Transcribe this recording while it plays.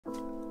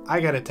I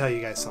gotta tell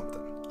you guys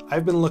something.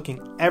 I've been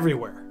looking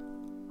everywhere,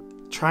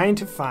 trying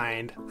to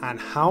find on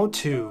how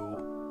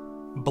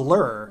to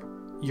blur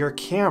your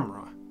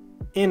camera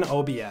in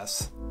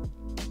OBS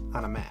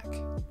on a Mac.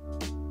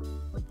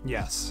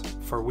 Yes,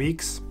 for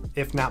weeks,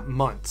 if not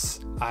months,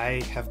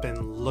 I have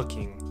been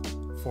looking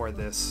for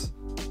this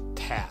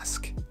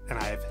task, and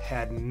I've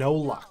had no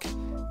luck.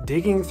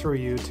 Digging through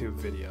YouTube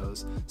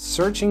videos,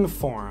 searching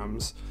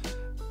forums,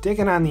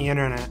 digging on the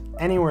internet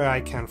anywhere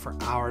I can for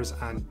hours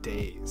on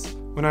days,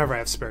 whenever I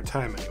have spare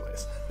time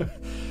anyways.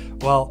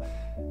 Well,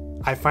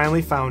 I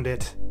finally found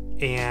it,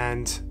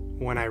 and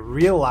when I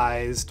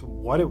realized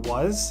what it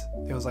was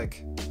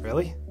like,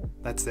 really?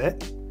 That's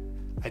it?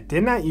 I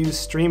did not use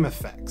Stream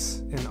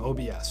Effects in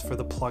OBS for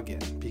the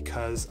plugin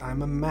because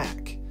I'm a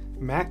Mac.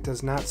 Mac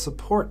does not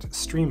support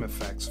Stream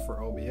Effects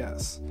for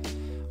OBS,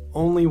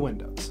 only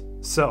Windows.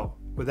 So,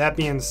 with that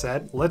being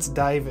said, let's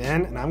dive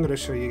in, and I'm going to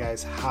show you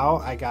guys how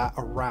I got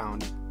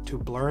around to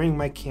blurring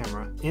my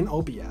camera in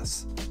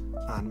OBS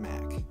on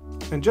Mac.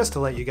 And just to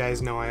let you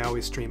guys know, I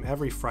always stream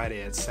every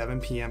Friday at 7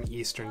 p.m.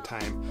 Eastern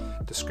Time,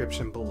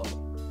 description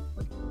below.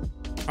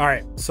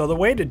 Alright, so the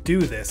way to do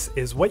this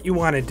is what you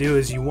want to do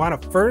is you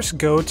want to first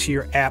go to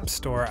your App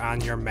Store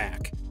on your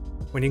Mac.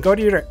 When you go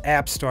to your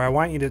App Store, I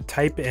want you to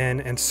type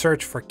in and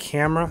search for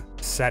camera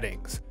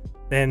settings.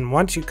 Then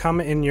once you come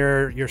in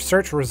your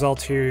search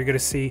results here, you're going to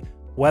see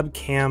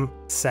webcam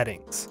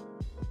settings.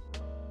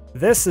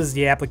 This is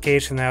the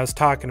application that I was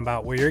talking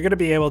about, where you're going to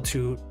be able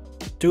to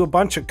do a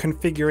bunch of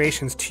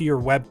configurations to your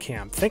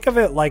webcam. Think of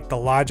it like the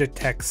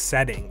Logitech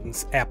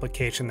settings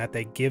application that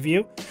they give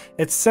you.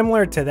 It's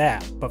similar to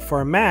that, but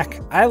for a Mac,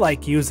 I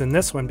like using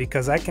this one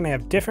because I can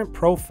have different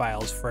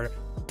profiles for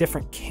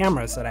different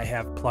cameras that I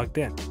have plugged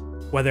in.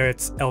 Whether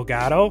it's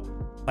Elgato,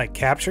 like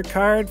capture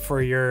card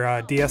for your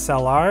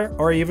DSLR,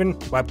 or even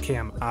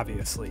webcam,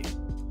 obviously.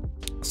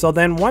 So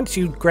then once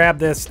you grab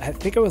this, I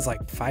think it was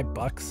like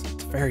 $5.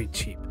 It's very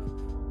cheap.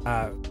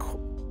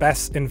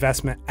 Best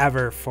investment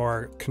ever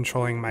for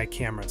controlling my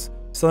cameras.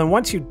 So then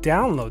once you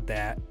download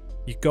that,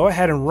 you go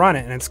ahead and run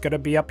it, and it's going to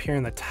be up here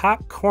in the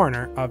top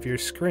corner of your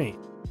screen.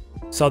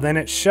 So then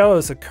it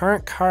shows the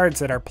current cards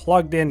that are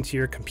plugged into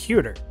your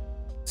computer.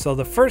 So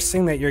the first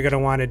thing that you're going to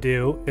want to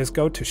do is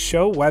go to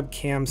Show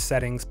Webcam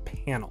Settings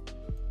panel.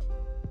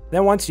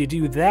 Then once you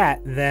do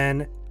that,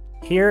 then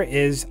here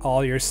is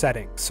all your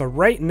settings. So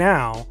right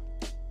now,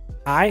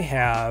 I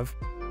have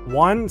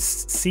one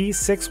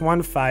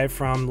C615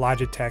 from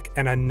Logitech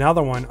and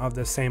another one of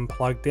the same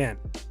plugged in.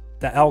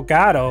 The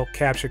Elgato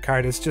capture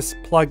card is just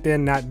plugged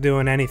in, not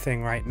doing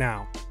anything right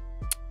now.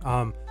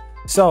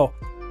 So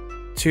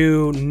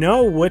to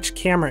know which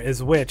camera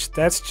is which,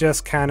 that's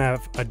just kind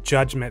of a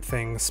judgment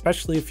thing,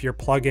 especially if you're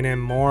plugging in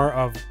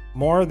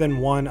more than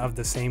one of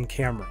the same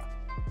camera.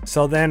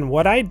 So then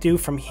what I do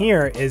from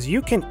here is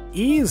you can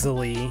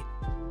easily,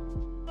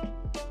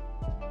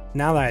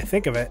 now that I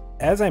think of it,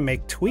 as I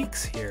make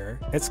tweaks here,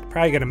 it's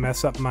probably going to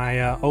mess up my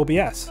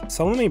OBS.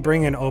 So let me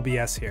bring in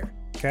OBS here,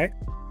 okay?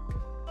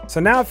 So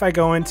now if I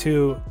go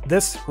into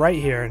this right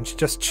here and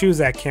just choose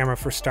that camera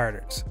for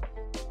starters.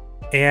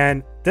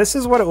 And this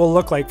is what it will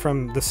look like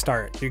from the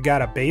start. You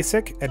got a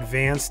basic,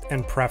 advanced,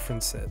 and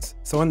preferences.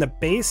 So in the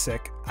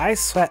basic, I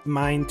set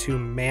mine to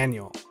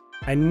manual.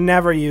 I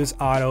never use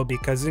auto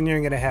because then you're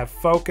going to have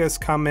focus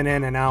coming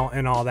in and out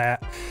and all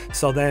that.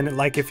 So then,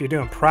 like if you're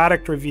doing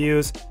product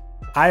reviews,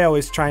 I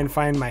always try and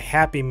find my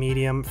happy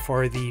medium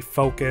for the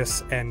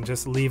focus and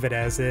just leave it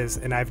as is,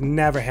 and I've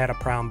never had a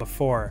problem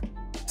before.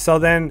 So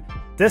then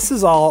this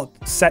is all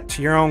set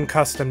to your own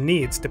custom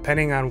needs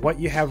depending on what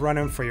you have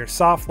running for your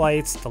soft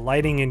lights, the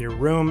lighting in your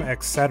room,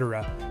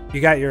 etc.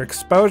 You got your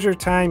exposure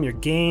time, your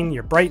gain,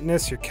 your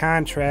brightness, your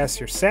contrast,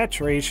 your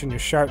saturation, your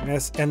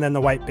sharpness, and then the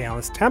white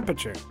balance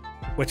temperature,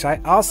 which I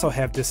also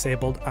have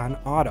disabled on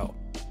auto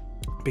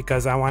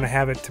because I want to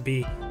have it to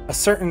be a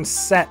certain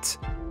set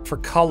for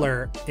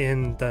color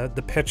in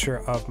the picture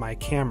of my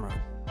camera.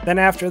 Then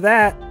after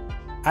that,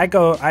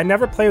 I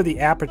never play with the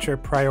aperture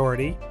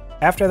priority.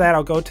 After that,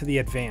 I'll go to the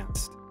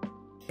advanced.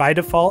 By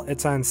default,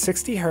 it's on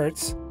 60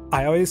 Hertz.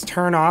 I always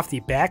turn off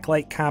the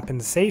backlight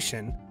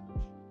compensation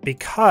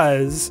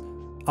because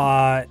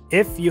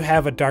if you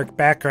have a dark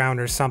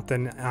background or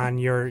something on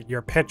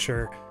your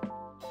picture,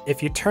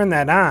 if you turn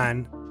that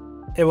on,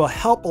 it will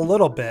help a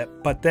little bit,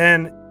 but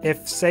then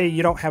if, say,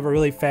 you don't have a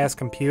really fast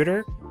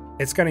computer,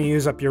 it's going to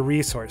use up your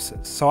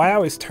resources. So I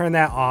always turn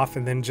that off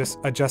and then just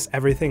adjust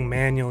everything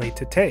manually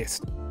to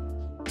taste.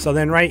 So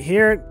then right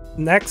here,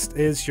 next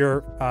is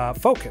your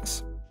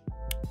focus.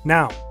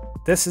 Now,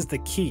 this is the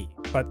key,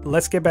 but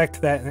let's get back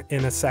to that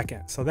in a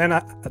second. So then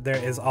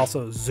there is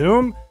also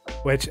zoom,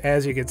 which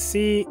as you can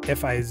see,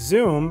 if I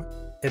zoom,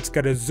 it's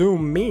going to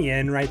zoom me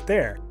in right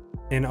there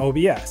in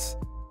OBS.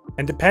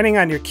 And depending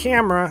on your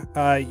camera,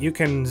 you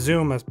can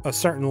zoom a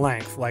certain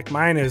length. Like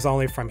mine is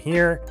only from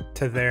here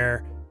to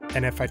there.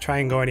 And if I try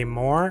and go any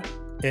more,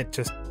 it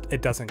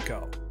doesn't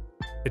go.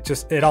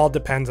 It all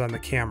depends on the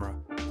camera.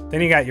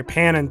 Then you got your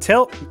pan and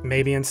tilt.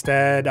 Maybe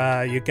instead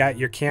you got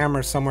your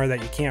camera somewhere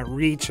that you can't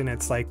reach and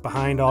it's like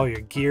behind all your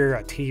gear,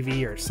 a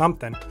TV or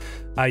something.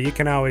 You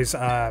can always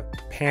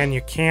pan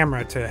your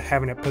camera to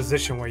having it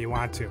positioned where you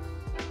want to.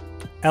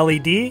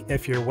 LED,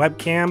 if your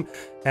webcam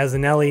has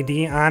an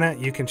LED on it,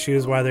 you can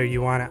choose whether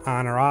you want it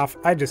on or off.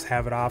 I just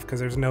have it off because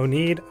there's no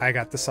need. I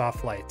got the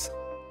soft lights.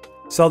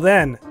 So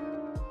then,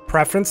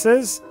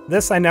 preferences,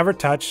 this I never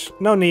touch,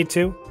 no need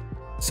to.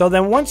 So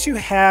then once you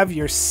have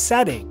your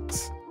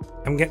settings,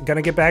 I'm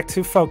gonna get back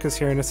to focus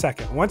here in a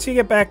second. Once you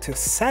get back to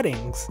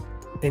settings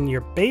in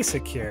your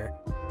basic here,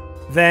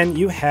 then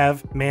you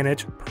have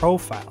manage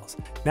profiles.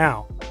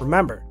 Now,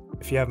 remember,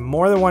 if you have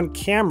more than one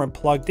camera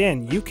plugged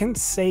in, you can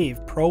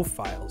save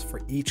profiles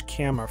for each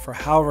camera for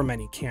however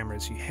many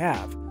cameras you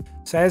have.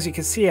 So as you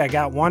can see, I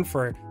got one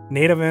for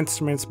Native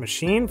Instruments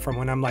machine from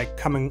when I'm like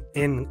coming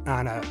in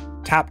on a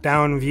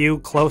top-down view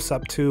close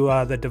up to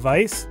the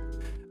device.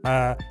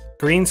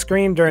 Green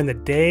screen during the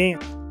day.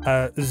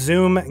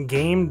 Zoom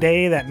game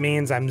day, that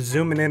means I'm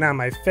zooming in on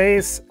my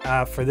face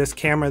for this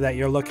camera that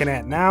you're looking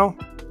at now.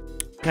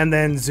 And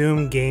then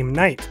zoom game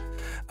night.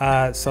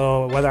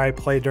 So whether I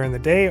play during the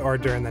day or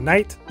during the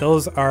night,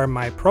 those are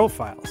my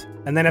profiles.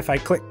 And then if I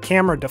click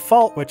camera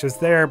default, which is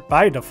there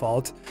by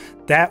default,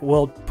 that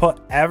will put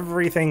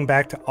everything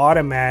back to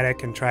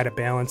automatic and try to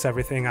balance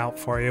everything out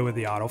for you with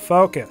the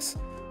autofocus.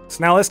 So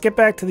now let's get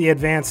back to the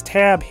advanced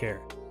tab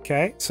here.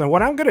 Okay, so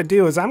what I'm gonna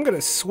do is I'm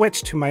gonna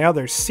switch to my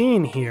other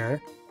scene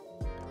here.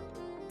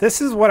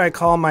 This is what I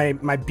call my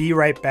be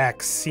right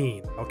back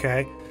scene,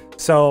 okay?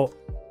 So,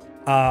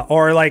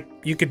 or like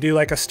you could do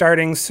like a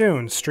starting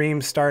soon, stream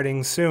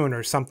starting soon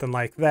or something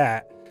like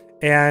that.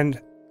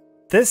 And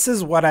this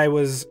is what I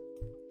was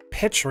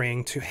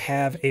picturing to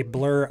have a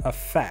blur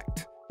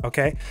effect,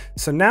 okay?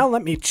 So now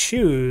let me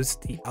choose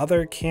the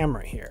other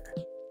camera here.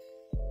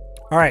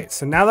 All right,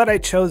 so now that I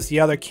chose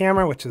the other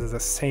camera, which is the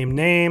same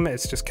name,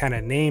 it's just kind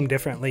of named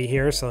differently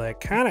here, so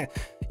that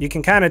you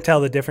can kind of tell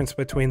the difference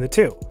between the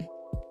two.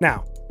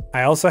 Now,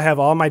 I also have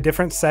all my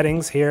different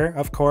settings here,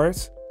 of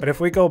course, but if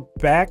we go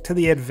back to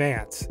the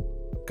advanced,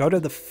 go to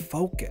the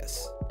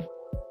focus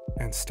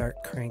and start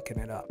cranking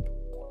it up.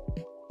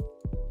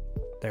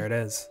 There it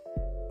is.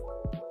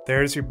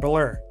 There's your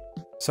blur.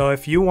 So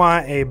if you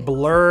want a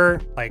blur,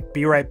 like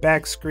be right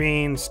back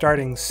screen,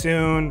 starting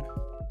soon,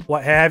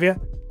 what have you,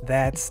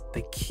 that's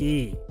the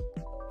key.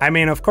 I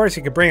mean, of course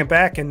you could bring it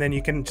back and then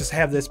you can just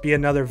have this be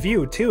another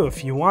view too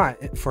if you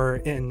want for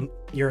in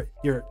your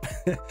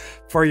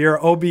for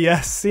your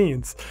OBS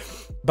scenes.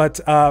 But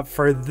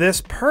for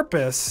this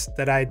purpose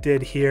that I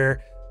did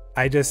here,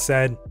 I just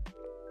said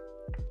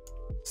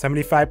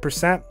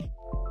 75%.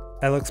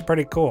 That looks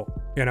pretty cool,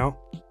 you know?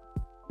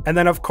 And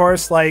then of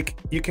course, like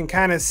you can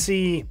kind of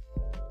see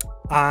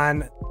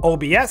on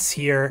OBS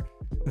here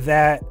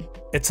that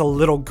it's a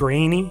little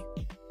grainy,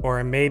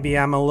 or maybe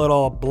I'm a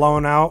little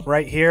blown out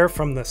right here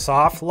from the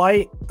soft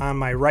light on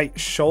my right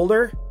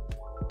shoulder.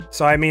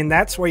 So I mean,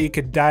 that's where you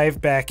could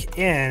dive back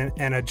in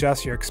and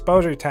adjust your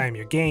exposure time,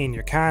 your gain,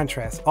 your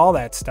contrast, all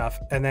that stuff,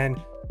 and then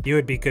you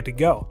would be good to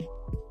go.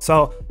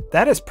 So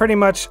that is pretty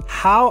much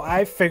how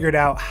I figured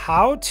out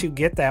how to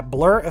get that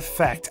blur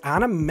effect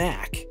on a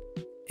Mac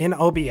in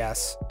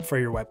OBS for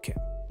your webcam.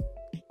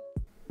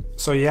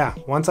 So yeah,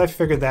 once I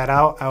figured that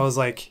out, I was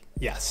like,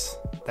 yes,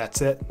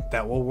 that's it.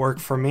 That will work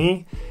for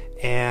me.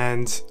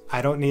 And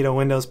I don't need a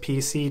Windows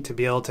PC to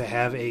be able to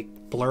have a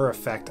blur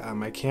effect on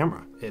my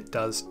camera. It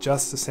does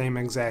just the same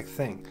exact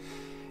thing.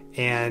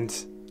 And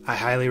I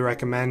highly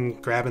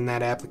recommend grabbing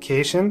that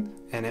application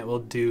and it will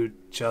do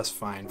just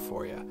fine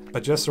for you.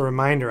 But just a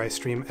reminder, I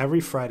stream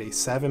every Friday,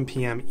 7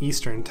 p.m.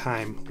 Eastern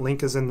time.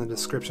 Link is in the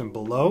description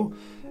below.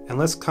 And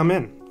let's come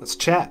in, let's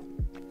chat.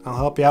 I'll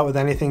help you out with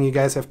anything you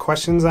guys have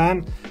questions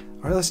on,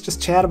 or let's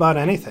just chat about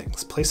anything.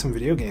 Let's play some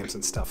video games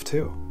and stuff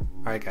too.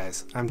 Alright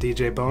guys, I'm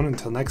DJ Bone.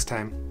 Until next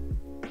time,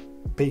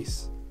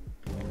 peace.